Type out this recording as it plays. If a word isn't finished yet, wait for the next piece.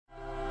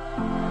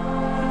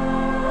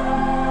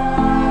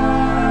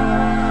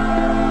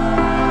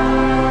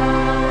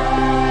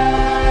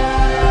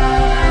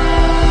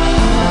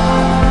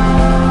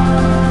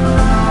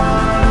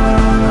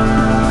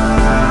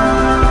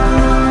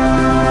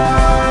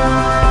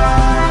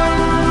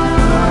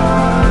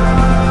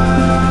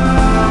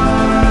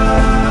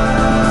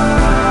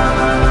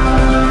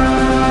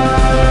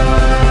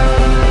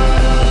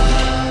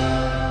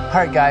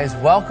guys.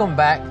 Welcome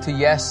back to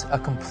Yes, a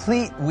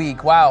complete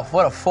week. Wow,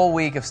 what a full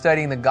week of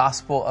studying the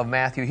Gospel of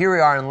Matthew. Here we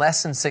are in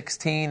Lesson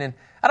 16, and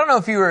I don't know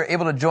if you were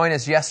able to join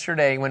us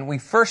yesterday when we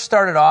first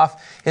started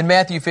off in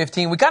Matthew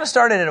 15. We kind of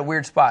started at a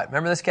weird spot.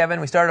 Remember this, Kevin?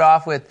 We started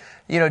off with,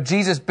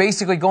 Jesus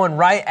basically going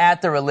right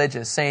at the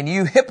religious, saying,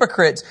 "You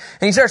hypocrites,"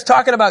 and he starts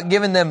talking about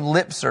giving them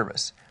lip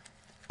service.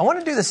 I want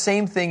to do the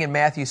same thing in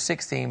Matthew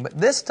 16, but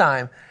this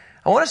time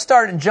I want to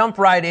start and jump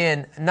right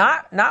in,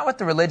 not with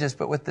the religious,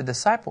 but with the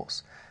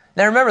disciples.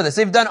 Now remember this,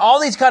 they've done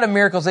all these kind of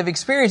miracles, they've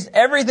experienced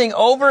everything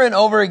over and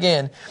over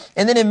again.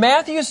 And then in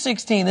Matthew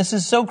 16, this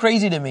is so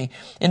crazy to me,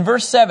 in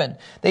verse 7,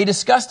 they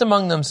discussed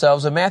among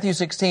themselves in Matthew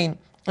 16,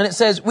 and it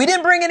says, "We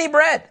didn't bring any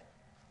bread."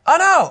 Oh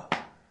no!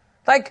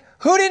 Like,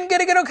 who didn't get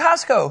to go to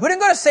Costco? Who didn't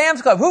go to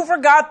Sam's Club? Who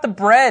forgot the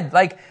bread?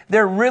 Like,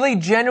 they're really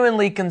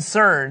genuinely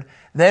concerned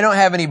they don't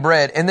have any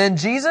bread. And then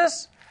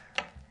Jesus,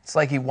 it's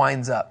like he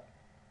winds up.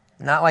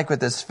 Not like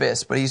with his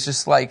fist, but he's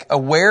just like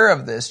aware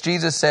of this.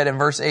 Jesus said in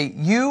verse 8,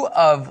 "You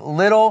of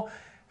little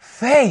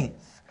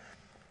faith,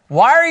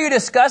 why are you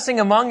discussing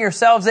among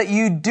yourselves that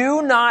you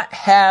do not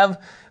have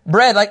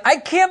bread?" Like, I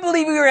can't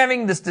believe we were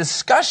having this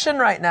discussion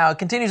right now. It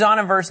continues on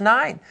in verse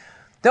 9.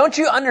 Don't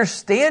you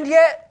understand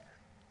yet?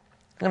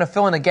 I'm going to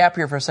fill in a gap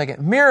here for a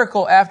second.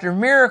 Miracle after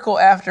miracle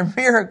after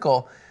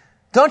miracle.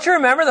 Don't you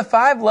remember the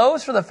 5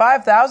 loaves for the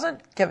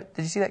 5,000? Kevin,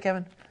 did you see that,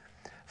 Kevin?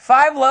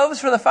 5 loaves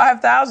for the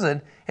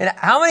 5,000. And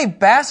how many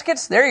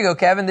baskets, there you go,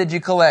 Kevin, did you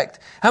collect?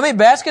 How many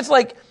baskets?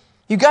 Like,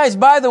 you guys,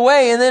 by the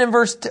way, and then in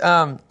verse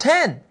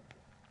 10,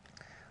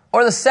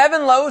 or the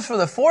 7 loaves for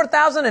the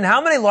 4,000, and how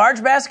many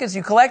large baskets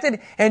you collected,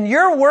 and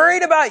you're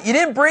worried about you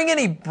didn't bring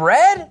any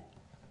bread?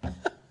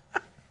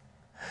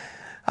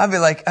 I'd be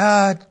like,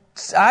 I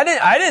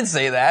didn't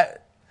say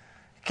that.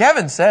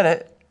 Kevin said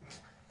it.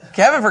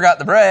 Kevin forgot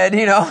the bread,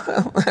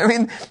 I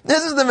mean,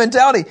 this is the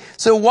mentality.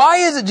 So why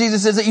is it,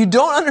 Jesus says, that you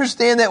don't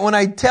understand that when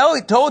I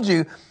told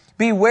you,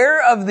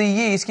 beware of the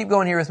yeast, keep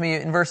going here with me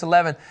in verse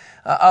 11,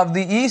 of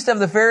the yeast of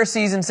the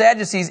Pharisees and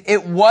Sadducees,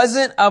 it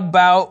wasn't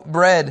about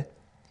bread.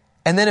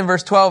 And then in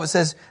verse 12 it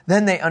says,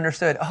 then they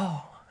understood,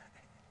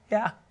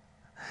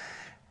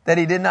 that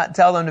he did not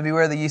tell them to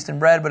beware of the yeast and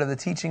bread, but of the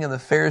teaching of the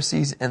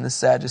Pharisees and the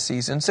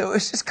Sadducees. And so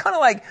it's just kind of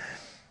like,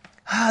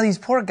 these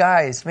poor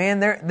guys,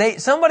 man,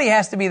 somebody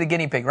has to be the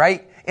guinea pig,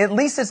 right? At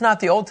least it's not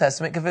the Old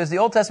Testament, because if it was the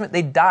Old Testament,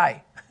 they'd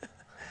die,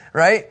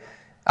 right?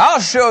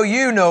 I'll show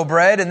you no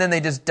bread, and then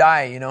they just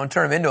die, and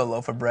turn them into a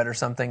loaf of bread or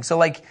something.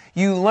 So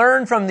you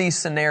learn from these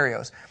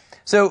scenarios.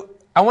 So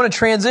I want to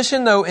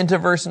transition though into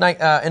verse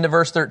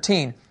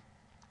 13.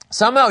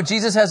 Somehow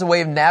Jesus has a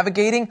way of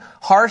navigating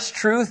harsh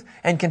truth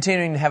and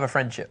continuing to have a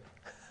friendship.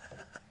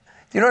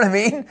 Do you know what I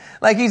mean?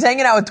 Like, he's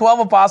hanging out with 12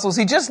 apostles.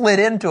 He just lit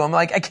into them.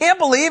 Like, I can't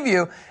believe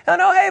you.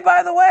 And hey,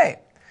 by the way,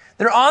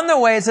 they're on their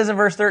way, it says in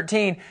verse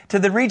 13, to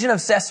the region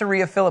of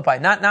Caesarea Philippi.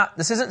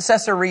 This isn't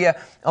Caesarea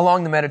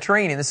along the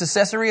Mediterranean. This is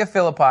Caesarea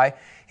Philippi.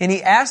 And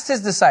he asked his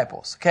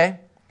disciples,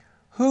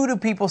 who do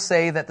people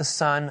say that the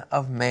Son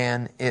of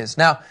Man is?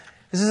 Now,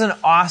 this is an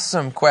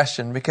awesome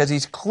question because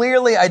he's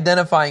clearly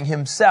identifying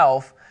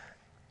himself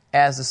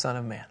as the Son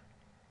of Man.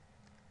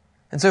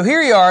 And so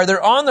here you are,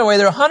 they're on their way,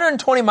 they're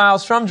 120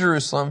 miles from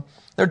Jerusalem,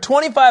 they're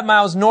 25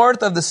 miles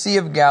north of the Sea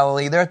of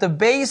Galilee, they're at the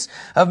base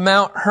of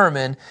Mount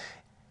Hermon,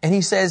 and he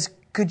says,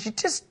 you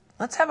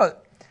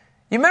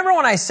remember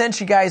when I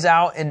sent you guys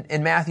out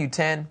in Matthew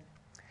 10?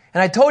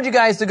 And I told you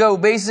guys to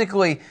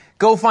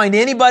go find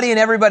anybody and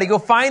everybody, go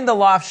find the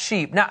lost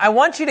sheep. Now, I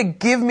want you to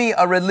give me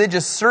a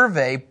religious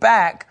survey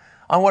back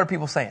on what are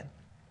people saying.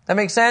 That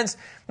makes sense?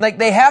 Like,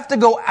 they have to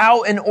go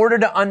out in order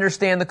to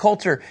understand the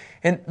culture.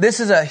 And this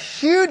is a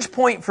huge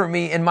point for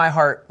me in my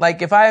heart.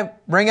 Like, if I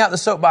bring out the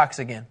soapbox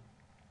again,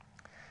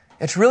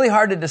 it's really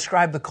hard to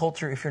describe the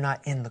culture if you're not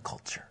in the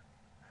culture.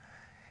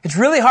 It's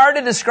really hard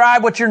to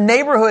describe what your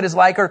neighborhood is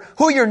like or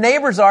who your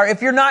neighbors are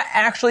if you're not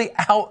actually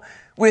out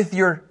with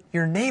your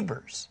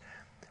neighbors.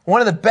 One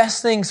of the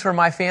best things for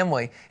my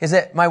family is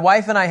that my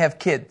wife and I have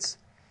kids.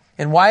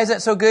 And why is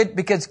that so good?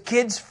 Because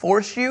kids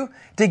force you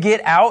to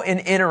get out and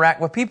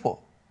interact with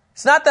people.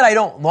 It's not that I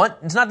don't want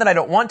to. It's not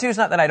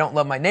that I don't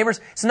love my neighbors.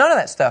 It's none of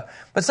that stuff.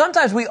 But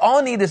sometimes we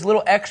all need this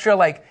little extra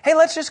hey,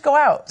 let's just go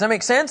out. Does that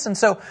make sense? And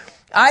so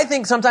I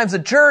think sometimes the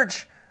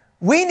church,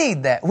 we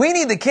need that. We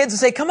need the kids to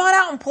say, come on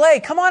out and play.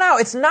 Come on out.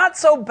 It's not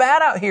so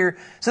bad out here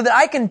so that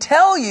I can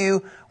tell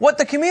you what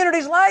the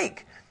community's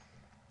like.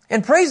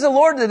 And praise the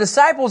Lord, the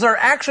disciples are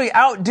actually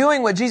out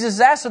doing what Jesus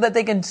asked so that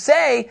they can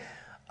say,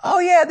 oh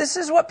yeah, this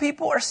is what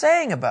people are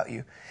saying about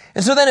you.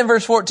 And so then in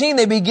verse 14,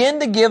 they begin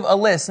to give a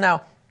list.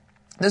 Now,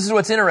 this is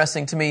what's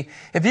interesting to me.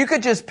 If you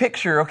could just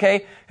picture,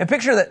 and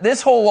picture that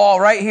this whole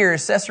wall right here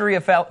is Caesarea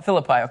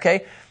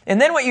Philippi,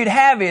 And then what you'd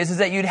have is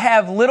that you'd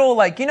have little,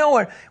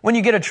 when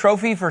you get a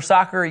trophy for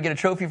soccer, you get a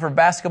trophy for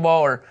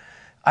basketball, or,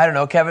 I don't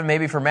know, Kevin,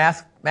 maybe for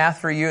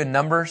math for you and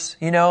numbers,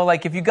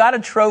 if you got a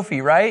trophy,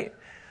 right?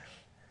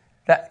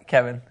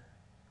 Kevin,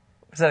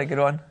 was that a good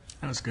one?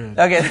 That was good.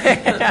 Okay.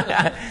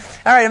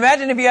 All right,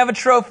 imagine if you have a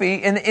trophy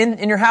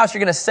in your house, you're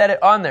going to set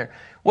it on there.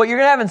 what you're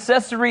going to have in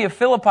Caesarea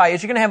Philippi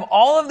is you're going to have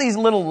all of these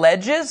little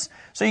ledges,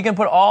 so you can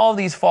put all of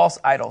these false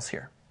idols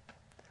here.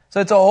 So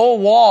it's a whole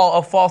wall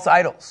of false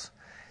idols.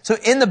 So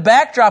in the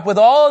backdrop with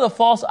all of the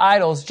false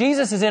idols,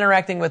 Jesus is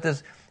interacting with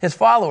his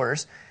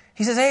followers.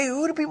 He says, hey,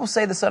 who do people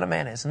say the Son of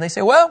Man is? And they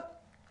say, well,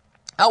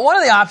 one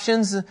of the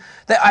options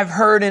that I've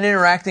heard in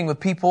interacting with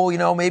people,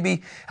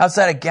 maybe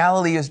outside of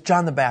Galilee is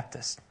John the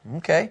Baptist.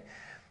 Okay.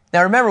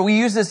 Now remember, we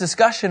used this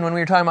discussion when we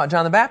were talking about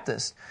John the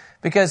Baptist,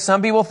 because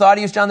some people thought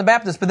he was John the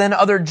Baptist, but then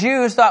other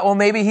Jews thought, well,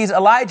 maybe he's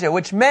Elijah,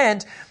 which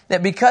meant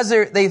that because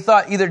they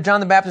thought either John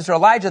the Baptist or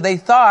Elijah, they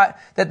thought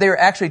that they were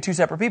actually two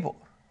separate people.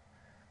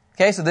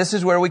 Okay, so this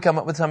is where we come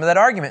up with some of that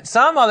argument.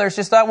 Some others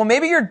just thought, well,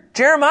 maybe you're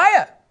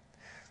Jeremiah.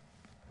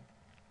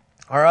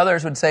 Or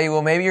others would say,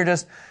 well, maybe you're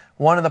just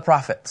one of the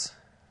prophets.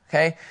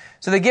 Okay,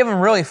 so they give him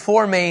really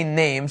four main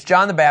names: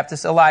 John the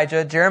Baptist,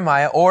 Elijah,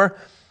 Jeremiah, or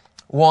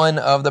one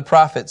of the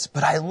prophets.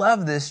 But I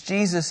love this.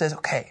 Jesus says,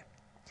 okay,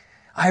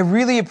 I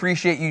really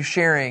appreciate you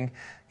sharing,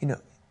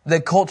 the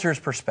culture's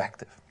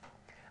perspective.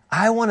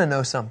 I want to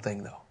know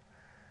something, though.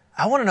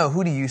 I want to know,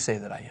 who do you say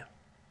that I am?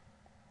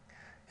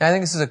 And I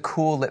think this is a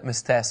cool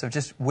litmus test of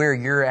just where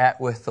you're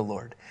at with the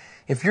Lord.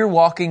 If you're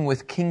walking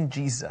with King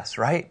Jesus,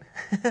 right,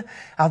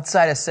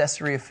 outside of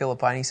Caesarea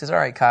Philippi, and he says, all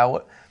right,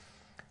 Kyle,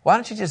 why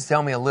don't you just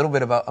tell me a little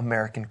bit about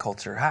American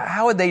culture?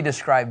 How would they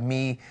describe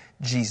me,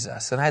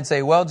 Jesus? And I'd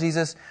say, well,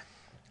 Jesus,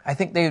 I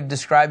think they would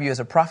describe you as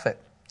a prophet.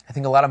 I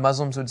think a lot of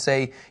Muslims would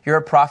say you're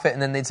a prophet,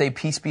 and then they'd say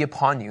peace be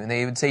upon you, and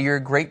they would say you're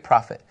a great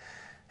prophet.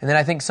 And then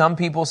I think some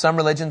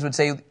religions would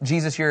say,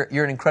 Jesus, you're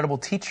an incredible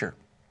teacher.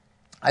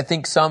 I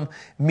think some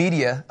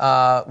media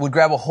would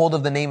grab a hold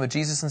of the name of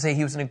Jesus and say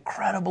he was an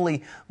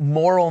incredibly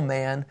moral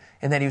man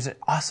and that he was an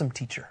awesome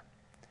teacher.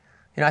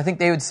 I think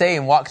they would say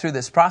and walk through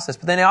this process.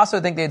 But then I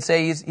also think they'd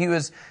say he's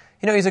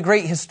a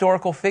great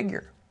historical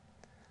figure.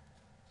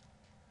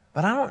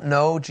 But I don't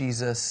know,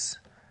 Jesus,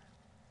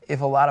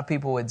 if a lot of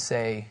people would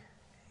say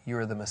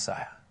you're the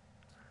Messiah.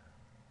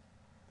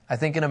 I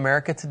think in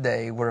America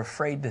today, we're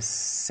afraid to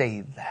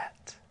say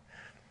that.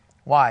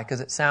 Why?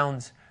 Because it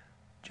sounds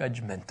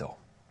judgmental.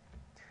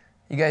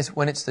 You guys,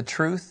 when it's the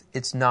truth,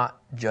 it's not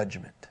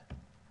judgment.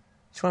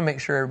 Just want to make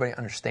sure everybody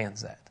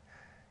understands that.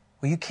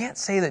 Well, you can't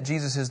say that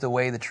Jesus is the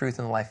way, the truth,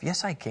 and the life.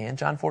 Yes, I can.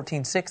 John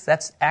 14:6,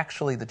 that's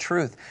actually the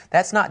truth.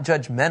 That's not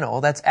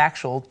judgmental. That's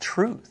actual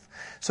truth.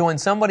 So when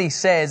somebody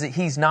says that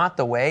he's not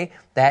the way,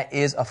 that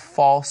is a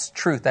false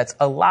truth. That's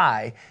a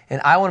lie.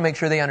 And I want to make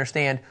sure they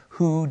understand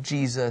who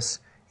Jesus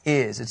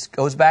is. It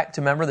goes back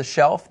to, remember, the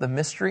shelf, the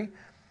mystery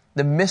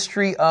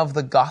of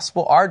the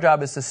gospel. Our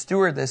job is to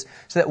steward this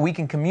so that we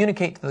can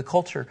communicate to the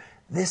culture,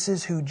 this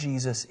is who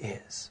Jesus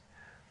is.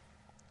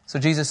 So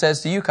Jesus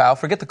says to you, Kyle,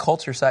 forget the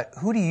culture side.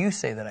 Who do you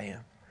say that I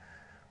am?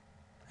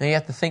 And you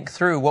have to think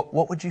through,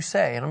 what would you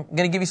say? And I'm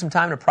going to give you some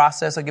time to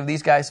process. I'll give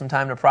these guys some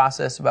time to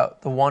process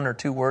about the one or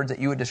two words that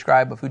you would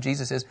describe of who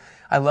Jesus is.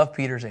 I love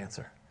Peter's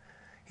answer.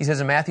 He says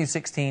in Matthew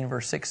 16,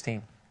 verse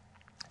 16,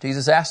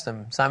 Jesus asked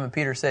him, Simon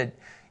Peter said,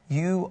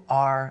 you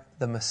are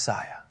the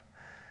Messiah.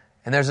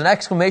 And there's an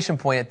exclamation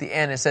point at the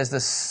end. It says,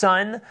 the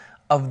Son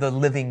of the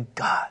living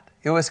God.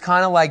 It was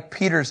kind of like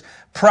Peter's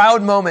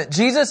proud moment.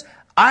 Jesus,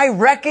 I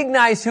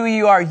recognize who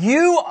you are.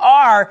 You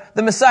are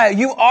the Messiah.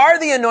 You are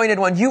the anointed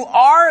one. You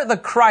are the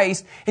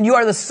Christ, and you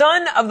are the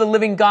Son of the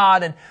living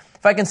God. And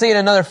if I can say it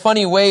another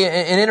funny way,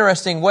 an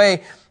interesting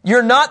way,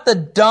 you're not the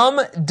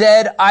dumb,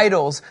 dead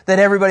idols that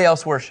everybody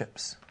else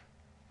worships.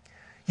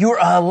 You're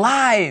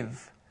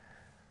alive,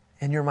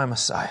 and you're my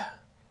Messiah.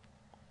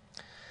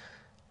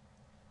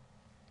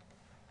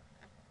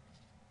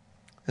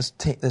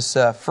 This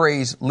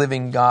phrase,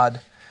 living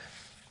God,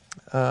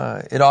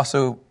 it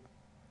also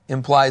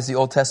implies the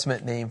Old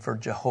Testament name for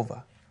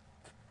Jehovah.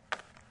 In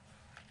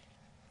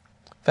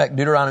fact,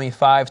 Deuteronomy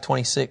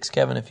 5:26,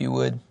 Kevin, if you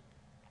would.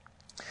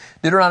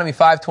 Deuteronomy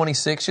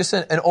 5:26, just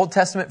an Old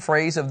Testament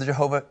phrase of the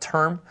Jehovah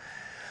term.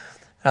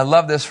 And I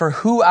love this. For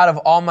who out of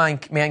all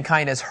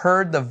mankind has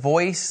heard the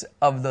voice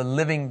of the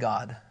living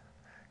God,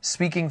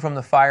 speaking from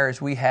the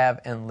fires we have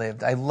and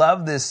lived? I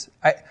love this.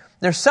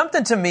 There's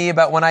something to me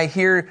about when I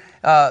hear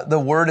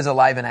the word is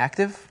alive and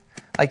active.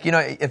 Like,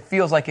 it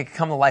feels like it can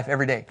come to life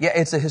every day. Yeah,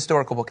 it's a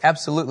historical book,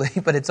 absolutely,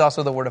 but it's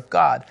also the Word of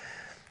God,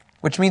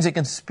 which means it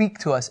can speak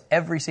to us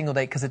every single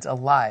day because it's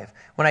alive.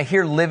 When I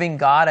hear living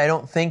God, I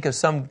don't think of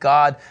some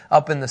God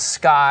up in the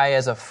sky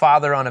as a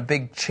father on a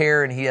big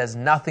chair and he has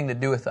nothing to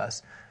do with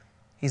us.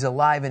 He's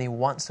alive and he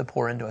wants to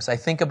pour into us. I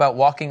think about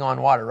walking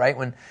on water, right?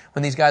 When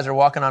these guys are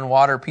walking on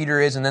water,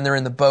 Peter is, and then they're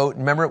in the boat.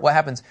 And remember what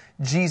happens?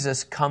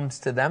 Jesus comes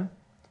to them.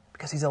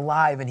 Because he's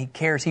alive and he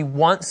cares. He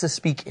wants to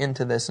speak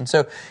into this. And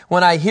so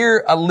when I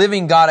hear a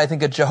living God, I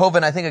think of Jehovah,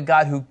 and I think of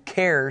God who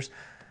cares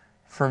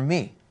for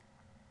me.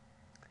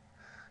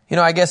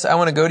 I guess I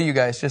want to go to you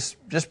guys,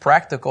 just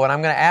practical. And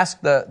I'm going to ask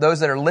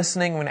those that are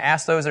listening, I'm going to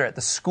ask those that are at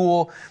the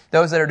school,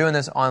 those that are doing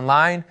this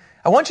online.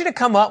 I want you to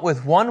come up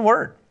with one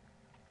word.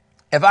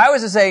 If I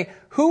was to say,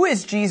 who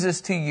is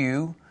Jesus to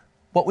you,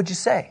 what would you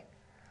say?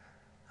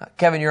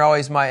 Kevin, you're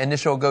always my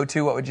initial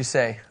go-to. What would you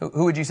say?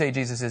 Who would you say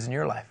Jesus is in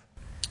your life?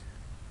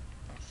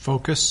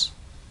 Focus.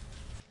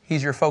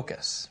 He's your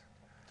focus.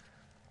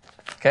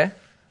 Okay?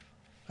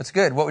 That's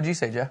good. What would you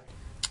say, Jeff?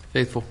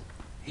 Faithful.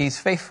 He's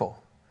faithful.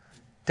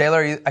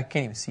 Taylor, I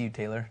can't even see you,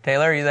 Taylor.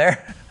 Taylor, are you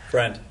there?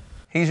 Friend.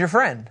 He's your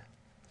friend.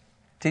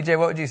 TJ,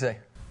 what would you say?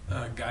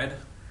 Guide.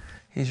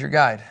 He's your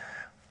guide.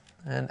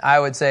 And I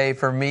would say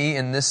for me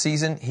in this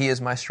season, he is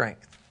my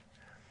strength.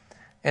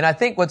 And I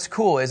think what's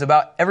cool is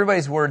about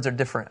everybody's words are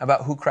different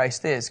about who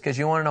Christ is. Because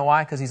you want to know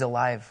why? Because he's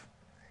alive.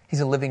 He's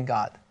a living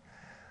God.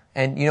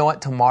 And you know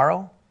what?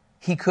 Tomorrow,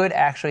 he could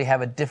actually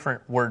have a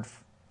different word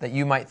that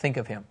you might think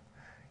of him.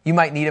 You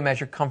might need him as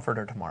your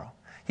comforter tomorrow.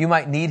 You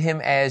might need him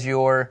as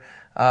your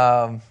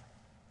friend,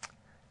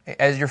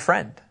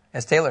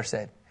 as Taylor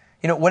said.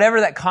 You know, whatever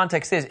that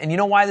context is. And you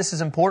know why this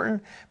is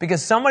important?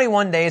 Because somebody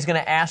one day is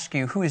going to ask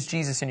you, who is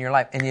Jesus in your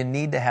life? And you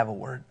need to have a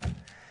word.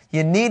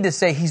 You need to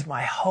say, he's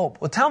my hope.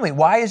 Well, tell me,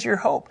 why is your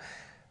hope?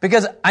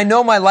 Because I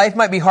know my life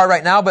might be hard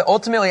right now, but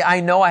ultimately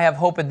I know I have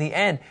hope in the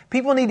end.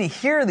 People need to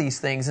hear these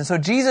things. And so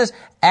Jesus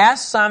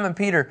asked Simon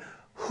Peter,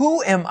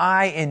 who am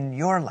I in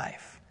your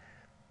life?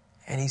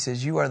 And he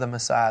says, you are the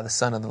Messiah, the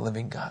Son of the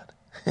living God.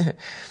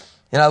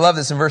 And I love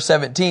this in verse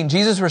 17.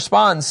 Jesus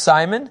responds,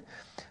 Simon,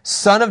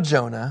 son of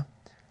Jonah,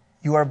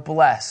 you are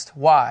blessed.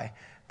 Why?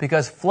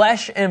 Because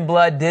flesh and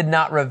blood did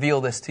not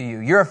reveal this to you.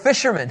 You're a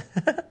fisherman.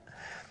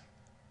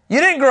 You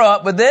didn't grow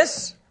up with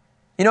this.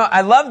 You know,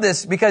 I love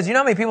this because you know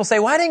how many people say,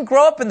 well, I didn't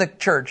grow up in the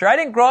church or I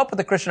didn't grow up with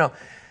a Christian home.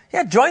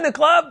 Yeah, join the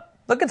club.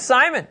 Look at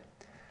Simon.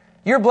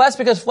 You're blessed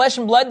because flesh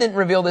and blood didn't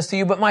reveal this to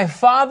you, but my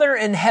Father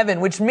in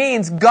heaven, which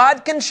means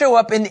God can show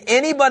up in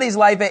anybody's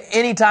life at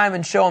any time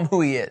and show them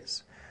who he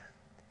is.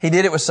 He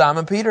did it with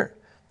Simon Peter.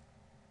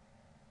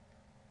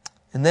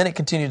 And then it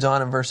continues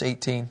on in verse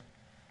 18.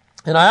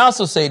 And I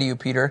also say to you,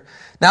 Peter,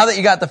 now that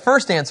you got the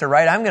first answer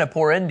right, I'm going to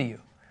pour into you.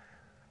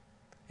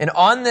 And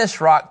on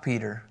this rock,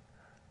 Peter,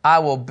 I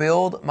will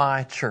build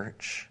my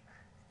church,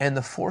 and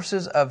the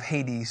forces of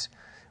Hades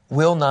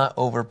will not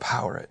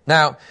overpower it.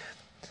 Now,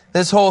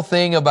 this whole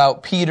thing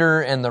about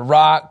Peter and the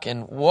rock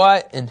and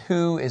what and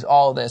who is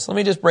all this. Let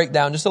me just break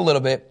down just a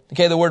little bit.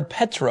 Okay, the word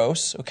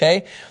Petros,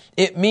 okay,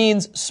 it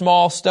means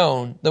small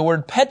stone. The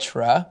word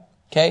Petra,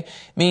 okay,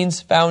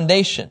 means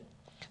foundation.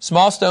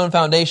 Small stone,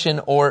 foundation,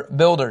 or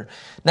builder.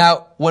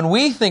 Now, when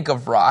we think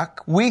of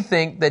rock, we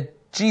think that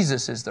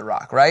Jesus is the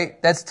rock, right?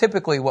 That's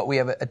typically what we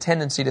have a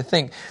tendency to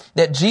think,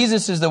 that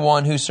Jesus is the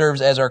one who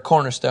serves as our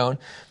cornerstone.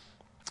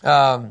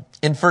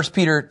 In 1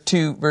 Peter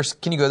 2, verse,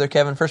 can you go there,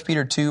 Kevin? 1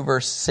 Peter 2,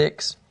 verse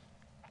 6.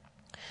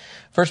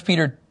 1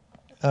 Peter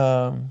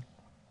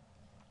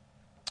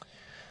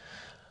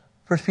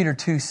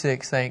 2,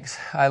 6, thanks.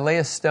 I lay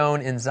a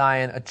stone in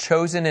Zion, a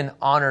chosen and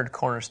honored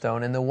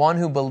cornerstone, and the one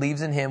who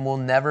believes in him will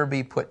never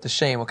be put to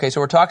shame. Okay,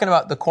 so we're talking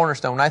about the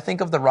cornerstone. When I think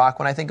of the rock,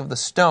 when I think of the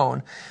stone,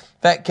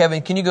 in fact,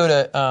 Kevin, can you go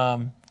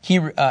to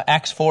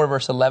Acts 4,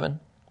 verse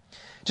 11?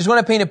 Just want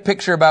to paint a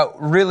picture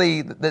about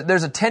really,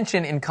 there's a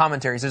tension in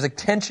commentaries. There's a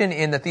tension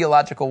in the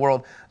theological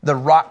world, the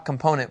rock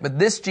component. But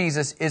this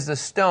Jesus is the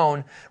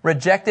stone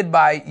rejected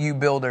by you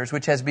builders,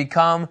 which has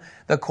become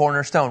the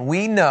cornerstone.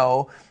 We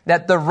know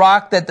that the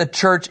rock that the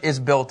church is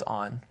built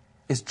on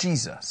is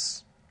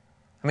Jesus.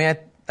 I mean,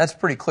 that's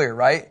pretty clear,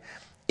 right?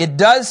 It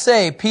does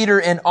say, Peter,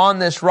 and on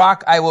this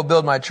rock I will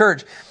build my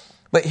church.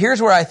 But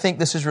here's where I think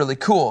this is really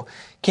cool.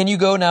 Can you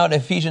go now to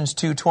Ephesians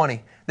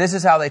 2:20? This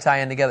is how they tie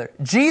in together.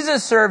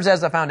 Jesus serves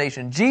as the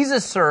foundation.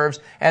 Jesus serves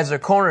as the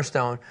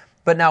cornerstone.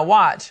 But now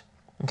watch.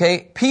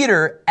 Okay,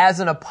 Peter, as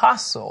an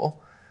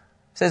apostle,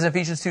 says in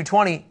Ephesians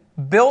 2:20,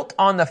 built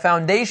on the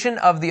foundation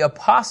of the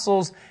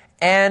apostles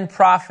and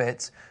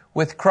prophets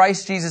with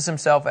Christ Jesus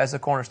himself as the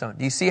cornerstone.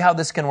 Do you see how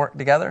this can work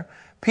together?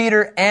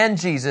 Peter and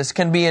Jesus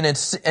can be an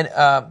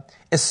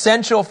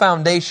essential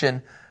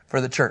foundation for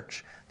the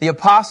church. The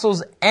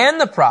apostles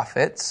and the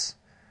prophets,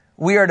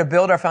 we are to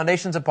build our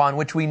foundations upon,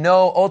 which we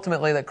know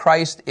ultimately that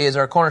Christ is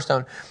our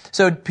cornerstone.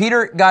 So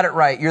Peter got it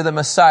right. You're the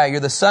Messiah. You're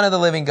the Son of the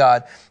living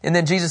God. And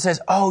then Jesus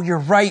says, oh, you're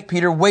right,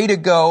 Peter. Way to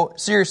go.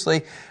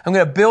 Seriously. I'm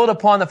going to build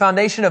upon the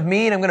foundation of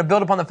me, and I'm going to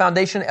build upon the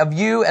foundation of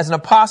you as an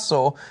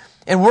apostle.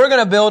 And we're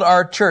going to build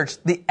our church,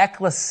 the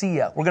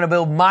ecclesia. We're going to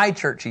build my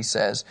church, he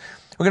says.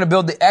 We're going to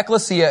build the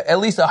ecclesia. At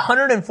least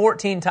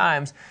 114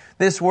 times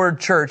this word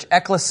church,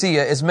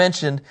 ecclesia, is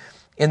mentioned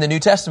in the New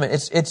Testament.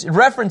 It's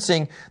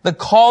referencing the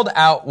called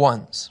out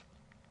ones.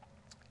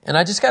 And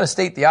I just got to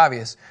state the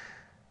obvious.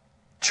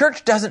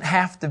 Church doesn't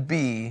have to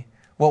be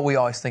what we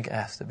always think it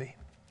has to be.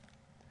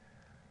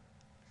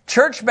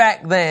 Church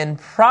back then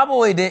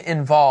probably didn't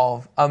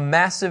involve a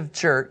massive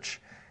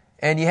church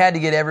and you had to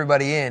get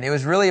everybody in. It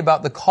was really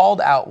about the called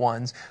out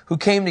ones who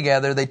came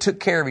together. They took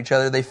care of each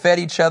other. They fed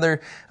each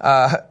other.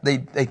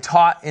 They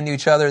taught into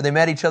each other. They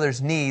met each other's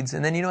needs.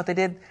 And then you know what they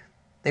did?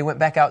 They went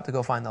back out to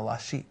go find the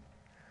lost sheep.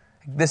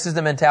 This is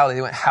the mentality.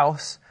 They went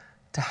house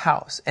to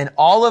house. And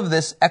all of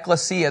this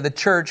ecclesia, the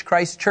church,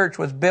 Christ's church,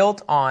 was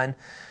built on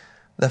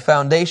the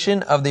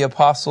foundation of the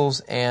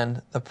apostles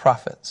and the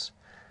prophets.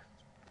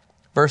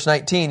 Verse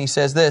 19, he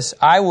says this,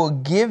 I will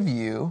give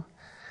you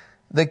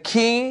the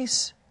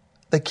keys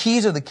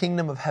of the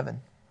kingdom of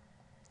heaven.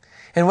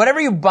 And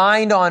whatever you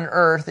bind on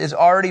earth is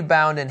already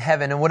bound in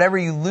heaven. And whatever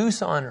you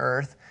loose on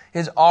earth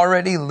is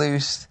already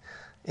loosed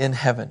in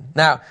heaven.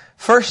 Now,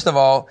 first of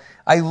all,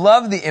 I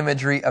love the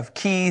imagery of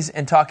keys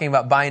and talking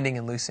about binding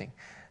and loosing.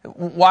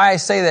 Why I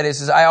say that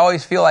is I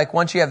always feel like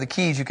once you have the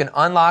keys, you can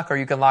unlock or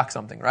you can lock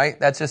something, right?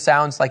 That just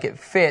sounds like it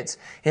fits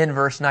in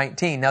verse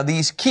 19. Now,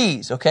 these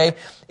keys, okay,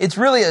 it's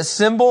really a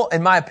symbol,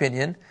 in my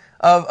opinion,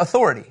 of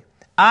authority.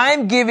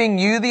 I'm giving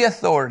you the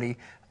authority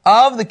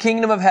of the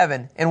kingdom of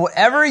heaven, and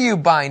whatever you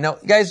bind. Now,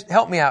 guys,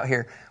 help me out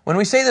here. When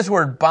we say this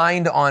word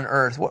bind on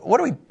earth, what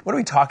are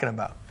we talking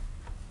about?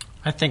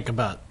 I think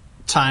about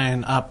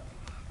tying up,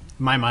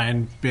 my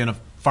mind being a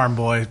farm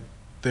boy,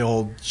 the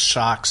old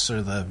shocks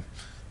or the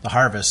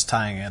harvest,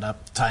 tying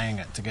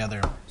it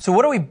together. So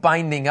what are we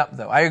binding up,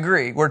 though? I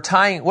agree. What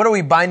are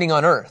we binding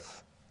on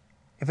earth?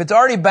 If it's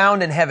already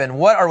bound in heaven,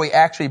 what are we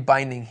actually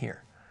binding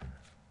here?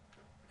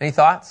 Any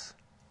thoughts?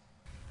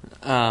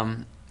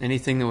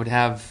 Anything that would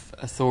have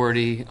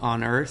authority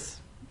on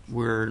earth,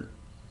 we're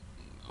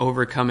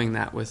overcoming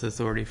that with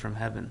authority from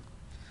heaven.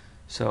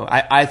 So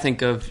I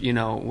think of,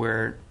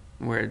 where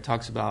it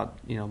talks about,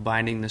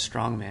 binding the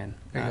strong man.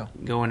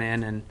 Going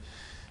in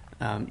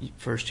and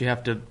first you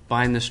have to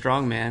bind the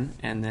strong man,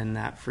 and then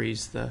that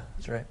frees the...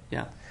 That's right.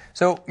 Yeah.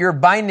 So you're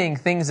binding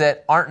things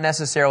that aren't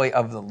necessarily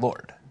of the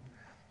Lord.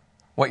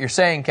 What you're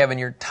saying, Kevin,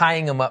 you're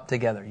tying them up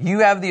together. You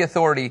have the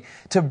authority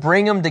to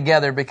bring them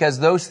together because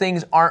those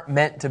things aren't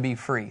meant to be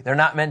free. They're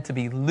not meant to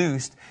be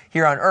loosed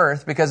here on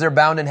earth because they're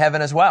bound in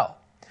heaven as well.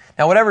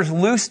 Now, whatever's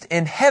loosed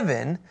in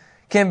heaven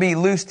can be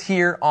loosed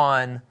here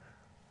on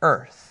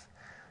earth.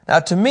 Now,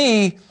 to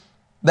me,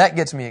 that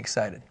gets me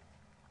excited.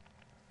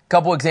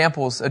 Couple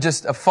examples,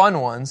 just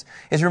fun ones,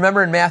 is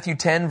remember in Matthew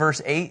 10,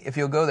 verse 8, if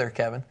you'll go there,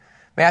 Kevin.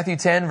 Matthew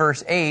 10,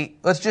 verse 8,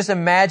 let's just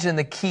imagine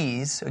the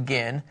keys,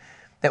 again,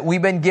 that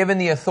we've been given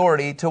the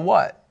authority to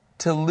what?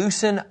 To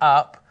loosen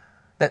up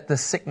the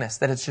sickness,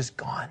 that it's just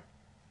gone.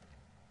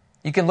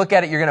 You can look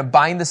at it, you're going to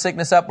bind the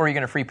sickness up, or you're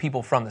going to free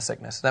people from the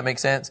sickness. Does that make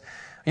sense?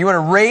 You want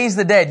to raise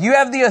the dead. You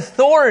have the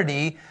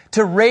authority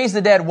to raise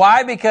the dead.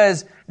 Why?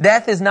 Because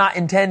death is not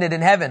intended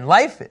in heaven.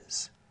 Life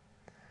is.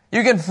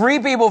 You can free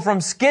people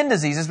from skin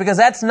diseases because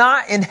that's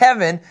not in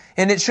heaven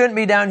and it shouldn't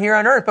be down here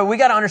on earth. But we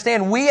got to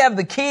understand we have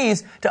the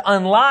keys to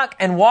unlock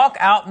and walk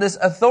out this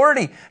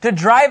authority, to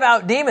drive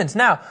out demons.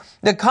 Now,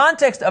 the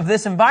context of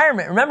this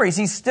environment, remember,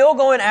 he's still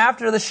going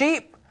after the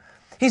sheep.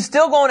 He's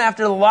still going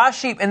after the lost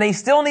sheep, and they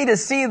still need to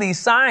see these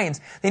signs.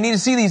 They need to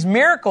see these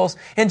miracles.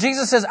 And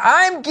Jesus says,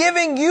 I'm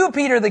giving you,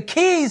 Peter, the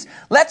keys.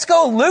 Let's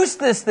go loose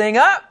this thing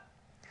up.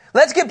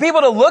 Let's get people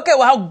to look at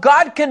how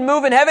God can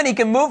move in heaven. He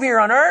can move here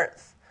on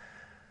earth.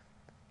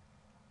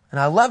 And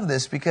I love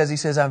this because he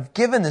says, I've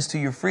given this to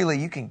you freely.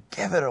 You can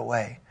give it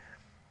away.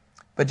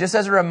 But just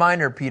as a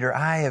reminder, Peter,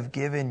 I have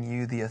given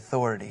you the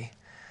authority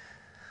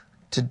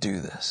to do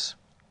this.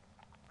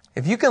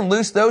 If you can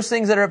loose those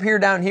things that are up here,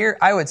 down here,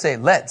 I would say,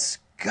 let's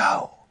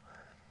go.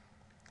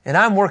 And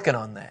I'm working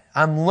on that.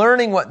 I'm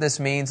learning what this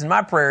means. And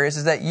my prayer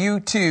is that you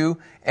too,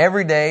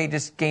 every day,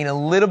 just gain a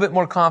little bit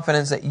more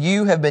confidence that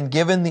you have been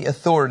given the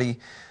authority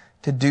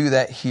to do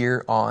that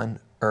here on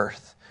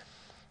earth.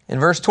 In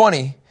verse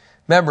 20,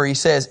 remember, he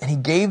says, and he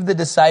gave the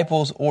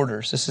disciples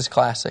orders. This is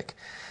classic.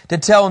 To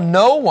tell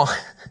no one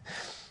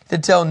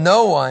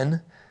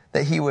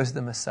that he was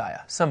the Messiah.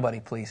 Somebody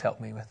please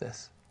help me with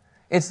this.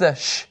 It's the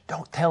shh,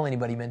 don't tell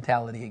anybody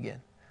mentality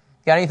again.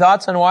 Got any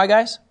thoughts on why,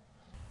 guys?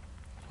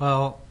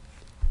 Well,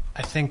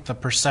 I think the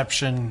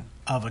perception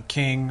of a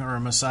king or a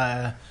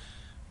Messiah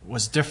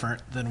was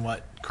different than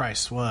what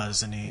Christ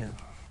was, and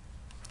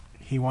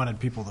he wanted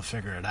people to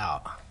figure it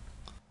out.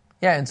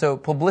 Yeah, and so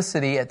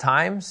publicity at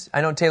times,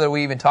 I know, Taylor,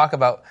 we even talk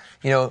about,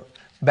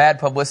 bad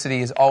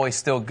publicity is always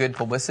still good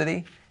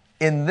publicity.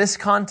 In this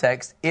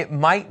context, it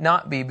might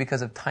not be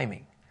because of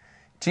timing.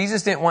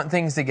 Jesus didn't want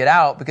things to get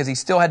out because he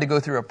still had to go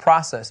through a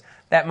process.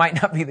 That might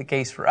not be the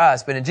case for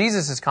us. But in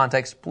Jesus'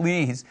 context,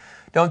 please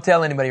don't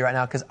tell anybody right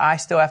now because I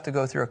still have to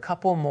go through a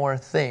couple more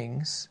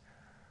things,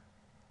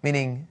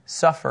 meaning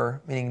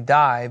suffer, meaning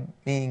die,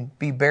 meaning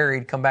be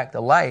buried, come back to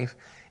life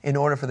in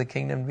order for the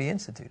kingdom to be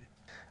instituted.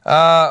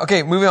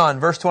 Okay, moving on.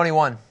 Verse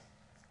 21.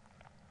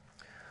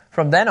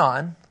 From then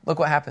on, look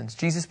what happens.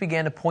 Jesus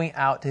began to point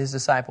out to his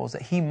disciples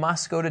that he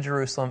must go to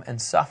Jerusalem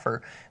and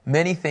suffer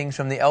many things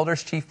from the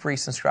elders, chief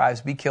priests, and scribes,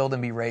 be killed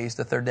and be raised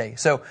the third day.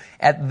 So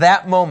at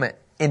that moment,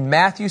 in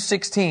Matthew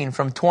 16,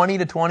 from 20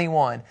 to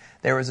 21,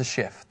 there was a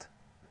shift.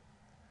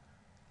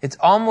 It's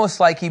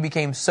almost like he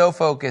became so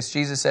focused,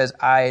 Jesus says,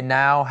 I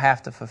now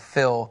have to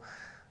fulfill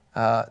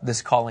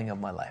this calling of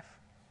my life.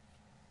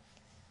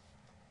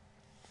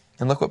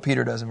 And look what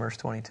Peter does in verse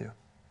 22.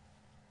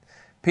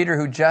 Peter,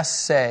 who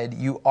just said,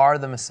 you are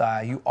the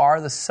Messiah, you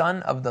are the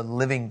Son of the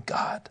living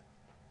God.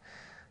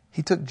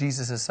 He took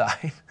Jesus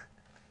aside.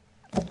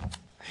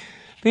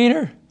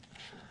 Peter.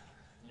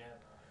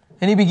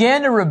 And he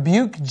began to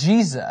rebuke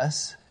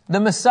Jesus, the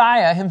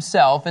Messiah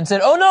himself, and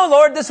said, oh no,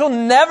 Lord, this will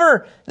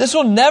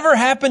never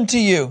happen to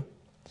you.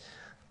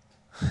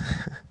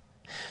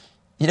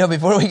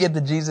 Before we get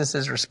to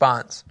Jesus'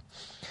 response,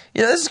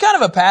 This is kind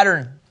of a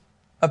pattern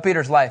of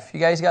Peter's life. You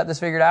guys got this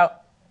figured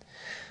out?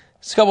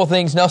 Just a couple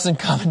things. Nelson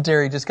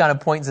Commentary just kind of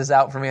points this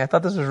out for me. I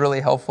thought this was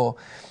really helpful.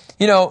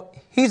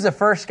 He's the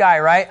first guy,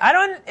 right?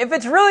 If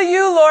it's really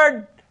you,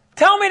 Lord,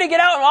 tell me to get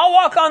out and I'll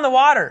walk on the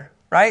water,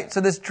 right?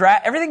 So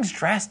everything's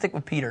drastic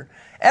with Peter.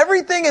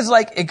 Everything is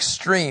like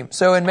extreme.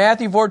 So in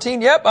Matthew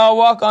 14, yep, I'll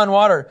walk on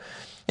water.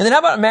 And then how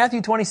about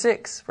Matthew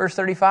 26, verse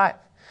 35?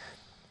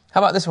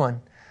 How about this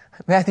one?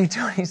 Matthew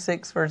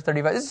 26, verse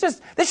 35.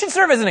 This should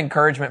serve as an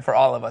encouragement for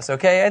all of us,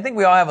 okay? I think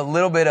we all have a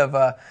little bit of,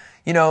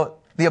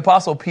 the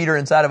Apostle Peter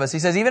inside of us. He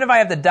says, even if I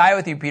have to die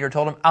with you, Peter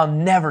told him, I'll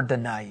never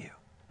deny you.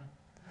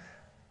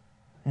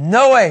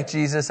 No way,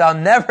 Jesus, I'll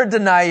never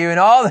deny you. And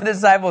all the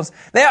disciples,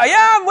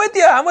 I'm with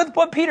you. I'm with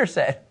what Peter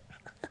said.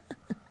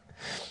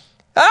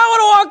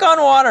 I want to walk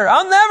on water.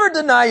 I'll never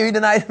deny you. He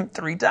denied him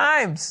 3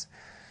 times.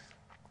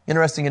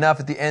 Interesting enough,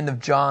 at the end of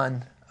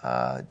John,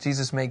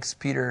 Jesus makes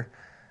Peter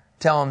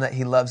tell him that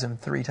he loves him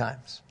 3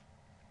 times.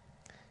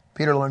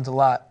 Peter learns a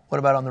lot. What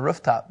about on the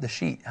rooftop, the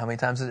sheet? How many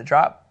times did it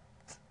drop?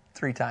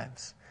 3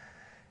 times.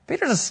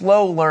 Peter's a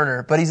slow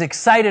learner, but he's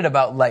excited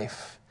about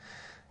life.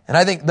 And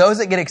I think those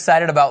that get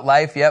excited about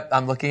life, yep,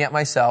 I'm looking at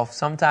myself.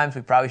 Sometimes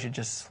we probably should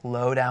just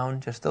slow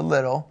down just a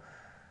little.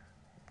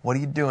 What are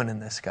you doing in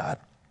this, God?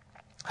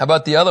 How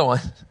about the other one?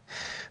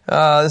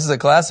 This is a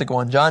classic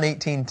one, John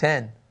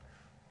 18:10.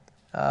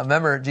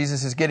 Remember,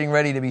 Jesus is getting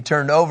ready to be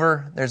turned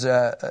over. There's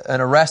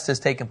an arrest has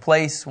taken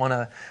place. One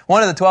of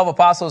the 12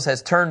 apostles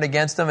has turned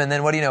against him. And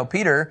then what do you know?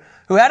 Peter,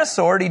 who had a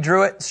sword, he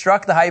drew it,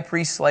 struck the high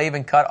priest's slave,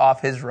 and cut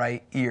off his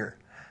right ear.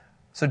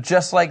 So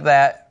just like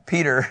that,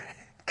 Peter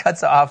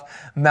cuts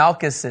off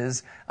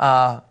Malchus's,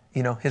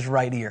 his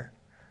right ear.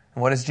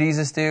 And what does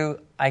Jesus do?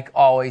 Like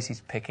always,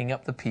 he's picking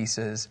up the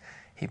pieces.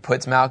 He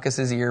puts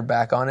Malchus's ear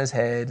back on his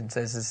head and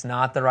says, it's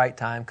not the right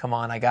time. Come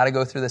on, I got to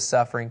go through this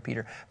suffering,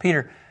 Peter.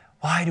 Peter,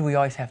 why do we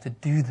always have to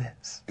do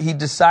this? He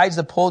decides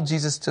to pull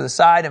Jesus to the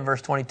side in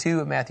verse 22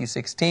 of Matthew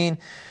 16.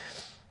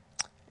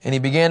 And he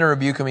began to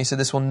rebuke him. He said,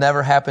 this will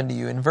never happen to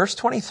you. In verse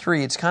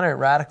 23, it's kind of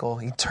radical.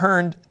 He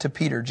turned to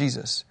Peter,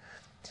 Jesus,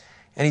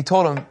 and he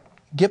told him,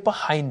 get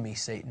behind me,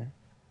 Satan.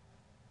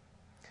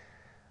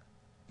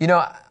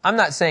 I'm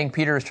not saying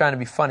Peter was trying to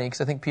be funny because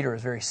I think Peter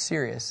was very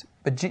serious.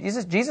 But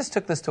Jesus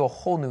took this to a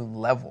whole new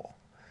level.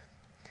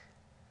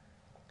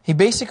 He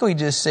basically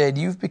just said,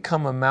 you've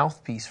become a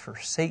mouthpiece for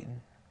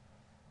Satan.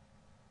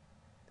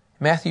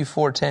 Matthew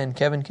 4:10.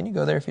 Kevin, can you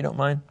go there if you don't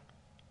mind?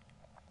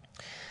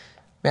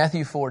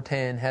 Matthew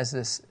 4:10 has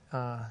this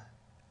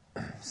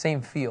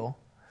same feel.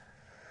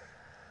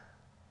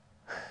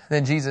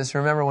 Then Jesus,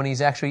 remember when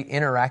he's actually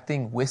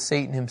interacting with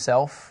Satan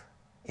himself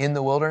in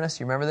the wilderness?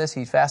 You remember this?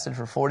 He fasted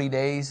for 40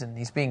 days and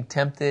he's being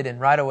tempted. And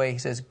right away he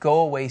says,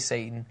 go away,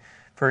 Satan,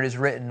 for it is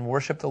written,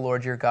 worship the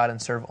Lord your God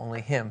and serve only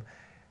him.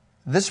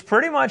 This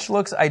pretty much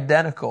looks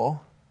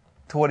identical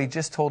to what he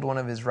just told one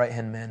of his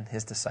right-hand men,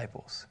 his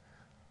disciples.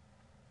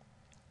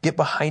 Get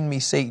behind me,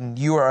 Satan.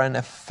 You are an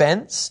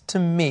offense to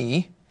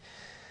me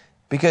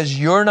because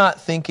you're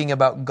not thinking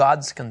about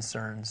God's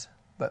concerns,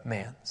 but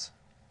man's.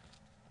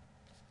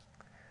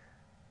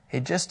 He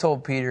just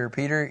told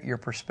Peter, your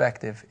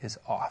perspective is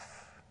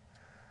off.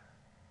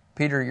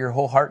 Peter, your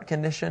whole heart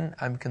condition,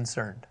 I'm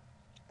concerned.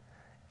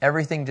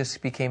 Everything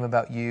just became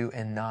about you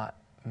and not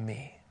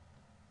me.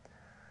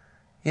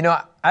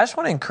 I just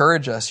want to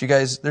encourage us, you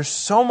guys, there's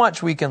so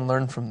much we can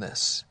learn from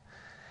this.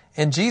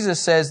 And Jesus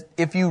says,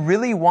 if you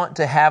really want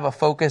to have a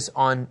focus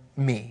on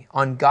me,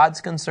 on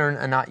God's concern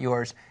and not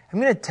yours, I'm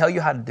going to tell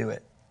you how to do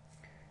it.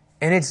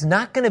 And it's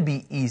not going to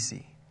be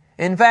easy.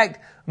 In fact,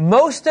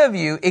 most of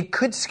you, it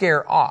could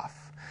scare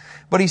off.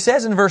 But he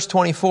says in verse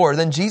 24,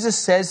 then Jesus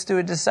says to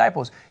his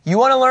disciples, you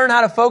want to learn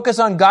how to focus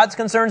on God's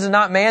concerns and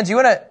not man's? You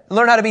want to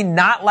learn how to be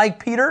not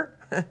like Peter?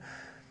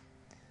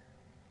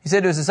 He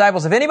said to his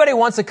disciples, if anybody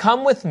wants to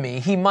come with me,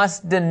 he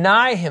must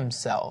deny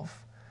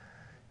himself,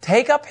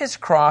 take up his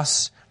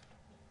cross,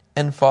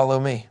 and follow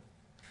me.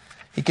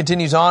 He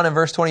continues on in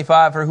verse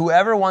 25, for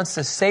whoever wants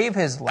to save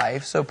his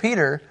life. So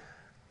Peter,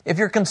 if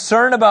you're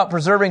concerned about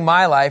preserving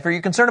my life, or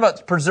you're concerned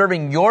about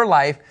preserving your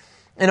life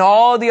and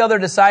all the other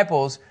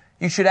disciples,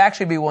 you should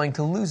actually be willing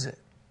to lose it.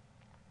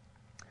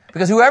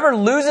 Because whoever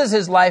loses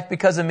his life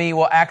because of me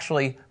will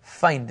actually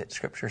find it,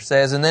 Scripture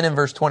says. And then in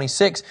verse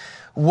 26,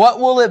 what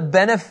will it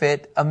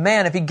benefit a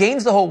man if he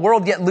gains the whole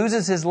world yet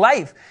loses his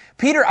life?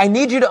 Peter, I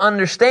need you to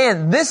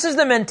understand, this is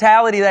the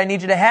mentality that I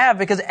need you to have,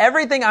 because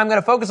everything I'm going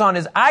to focus on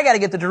is I got to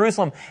get to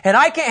Jerusalem, and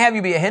I can't have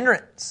you be a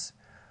hindrance.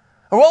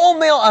 Or what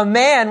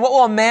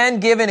will a man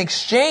give in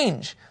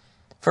exchange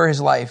for his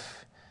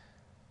life?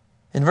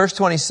 In verse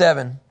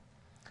 27,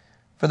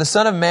 for the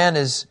Son of Man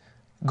is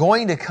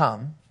going to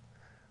come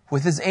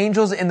with his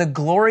angels in the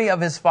glory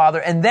of his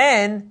Father, and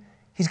then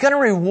he's going to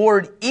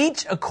reward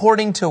each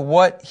according to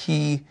what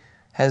he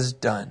has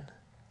done.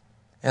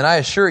 And I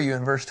assure you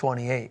in verse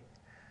 28,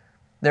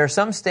 there are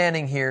some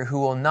standing here who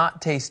will not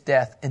taste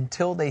death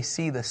until they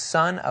see the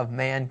Son of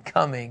Man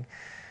coming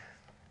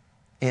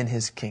in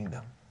his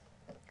kingdom.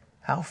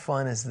 How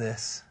fun is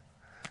this?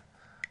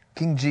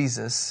 King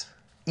Jesus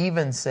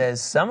even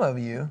says some of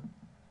you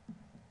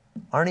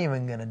aren't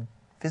even going to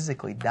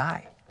physically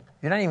die.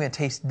 You're not even going to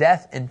taste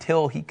death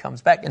until he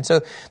comes back. And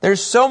so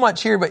there's so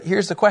much here, but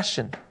here's the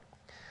question.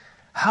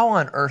 How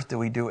on earth do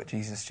we do what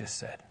Jesus just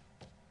said?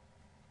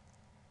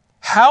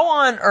 How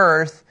on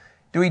earth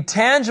do we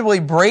tangibly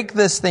break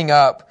this thing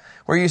up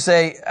where you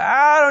say,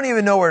 I don't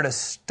even know where to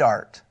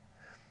start?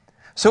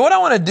 So what I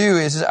want to do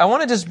is I'm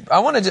going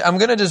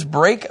to just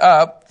break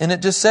up, and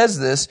it just says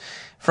this,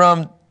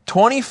 from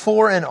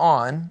 24 and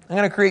on, I'm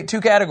going to create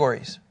 2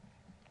 categories.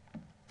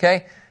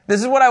 Okay?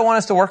 This is what I want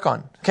us to work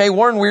on. Okay?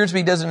 Warren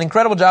Wiersbe does an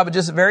incredible job of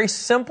just very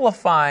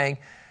simplifying.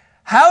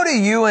 How do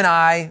you and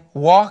I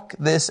walk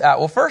this out?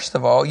 Well, first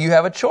of all, you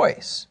have a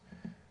choice.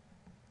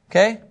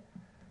 Okay?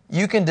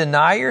 You can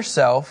deny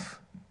yourself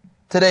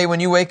today when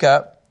you wake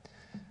up,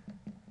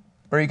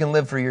 or you can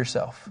live for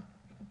yourself.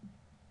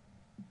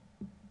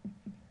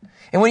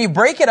 And when you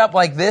break it up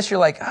like this, you're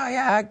like, oh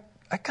yeah,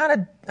 I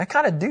kind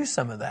of do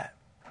some of that.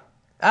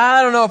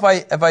 I don't know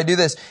if I do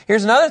this.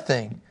 Here's another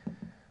thing.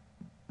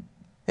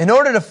 In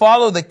order to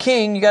follow the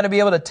King, you got to be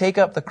able to take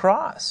up the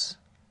cross.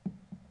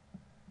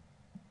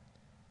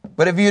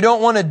 But if you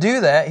don't want to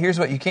do that, here's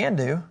what you can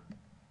do.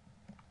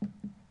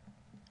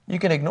 You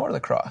can ignore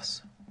the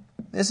cross.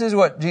 This is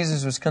what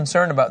Jesus was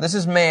concerned about. This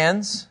is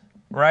man's,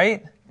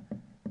 right?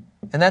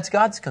 And that's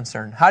God's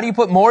concern. How do you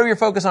put more of your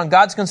focus on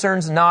God's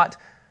concerns, not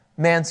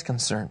man's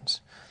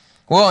concerns?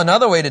 Well,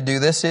 another way to do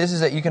this is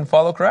that you can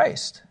follow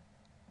Christ.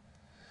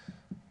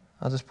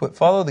 I'll just put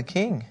follow the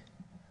King.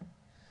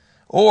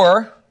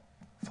 Or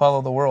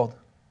follow the world.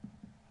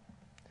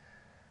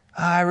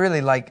 I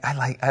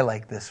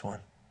like this one.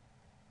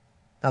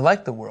 I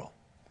like the world.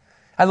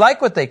 I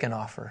like what they can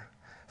offer.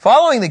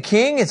 Following the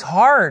King is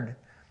hard.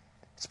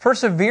 It's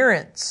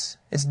perseverance.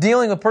 It's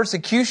dealing with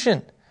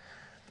persecution.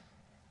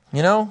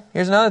 You know,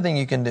 here's another thing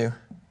you can do.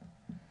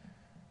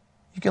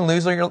 You can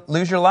lose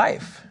your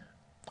life.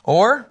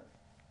 Or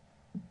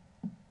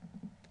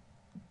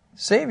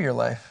save your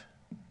life.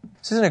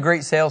 This isn't a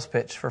great sales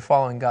pitch for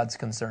following God's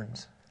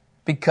concerns.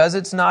 Because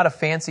it's not a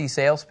fancy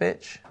sales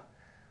pitch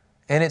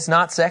and it's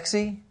not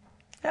sexy,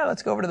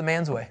 let's go over to the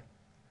man's way.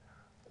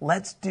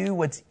 Let's do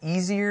what's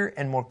easier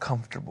and more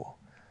comfortable.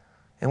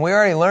 And we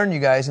already learned, you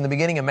guys, in the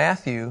beginning of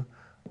Matthew,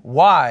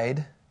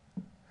 wide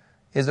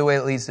is the way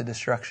that leads to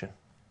destruction.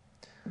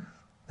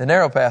 The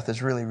narrow path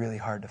is really, really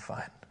hard to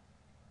find.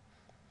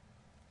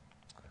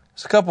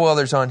 There's a couple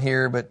others on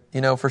here, but,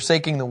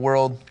 forsaking the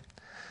world,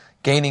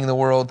 gaining the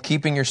world,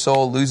 keeping your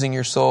soul, losing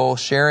your soul,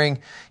 sharing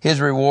His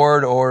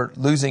reward or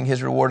losing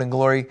His reward and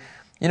glory.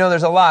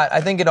 There's a lot.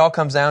 I think it all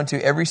comes down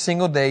to every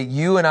single day,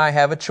 you and I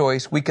have a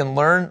choice. We can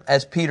learn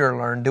as Peter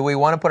learned. Do we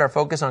want to put our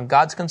focus on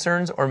God's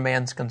concerns or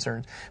man's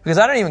concerns? Because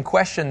I don't even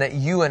question that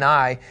you and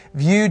I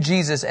view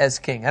Jesus as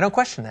King. I don't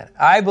question that.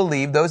 I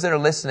believe, those that are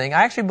listening,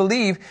 I actually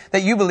believe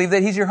that you believe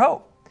that He's your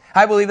hope.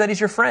 I believe that He's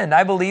your friend.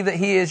 I believe that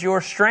He is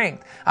your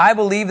strength. I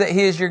believe that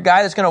He is your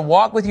guy that's going to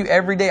walk with you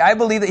every day. I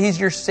believe that He's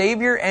your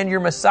Savior and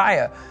your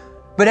Messiah.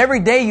 But every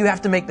day you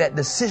have to make that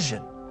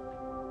decision.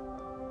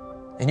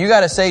 And you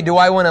got to say, do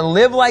I want to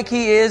live like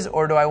He is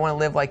or do I want to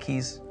live like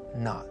He's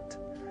not?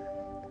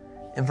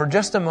 And for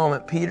just a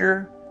moment,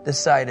 Peter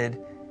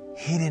decided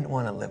he didn't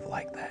want to live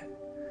like that.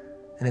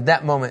 And at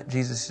that moment,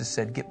 Jesus just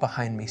said, get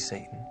behind me,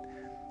 Satan.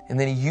 And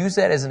then He used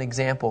that as an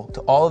example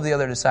to all of the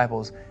other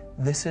disciples.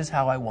 This is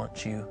how I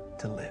want you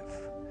to live.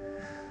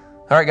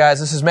 All right,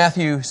 guys, this is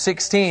Matthew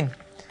 16.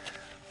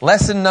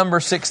 Lesson number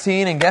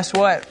 16. And guess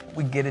what?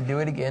 We get to do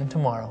it again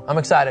tomorrow. I'm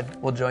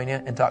excited. We'll join you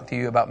and talk to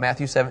you about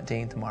Matthew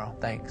 17 tomorrow.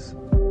 Thanks.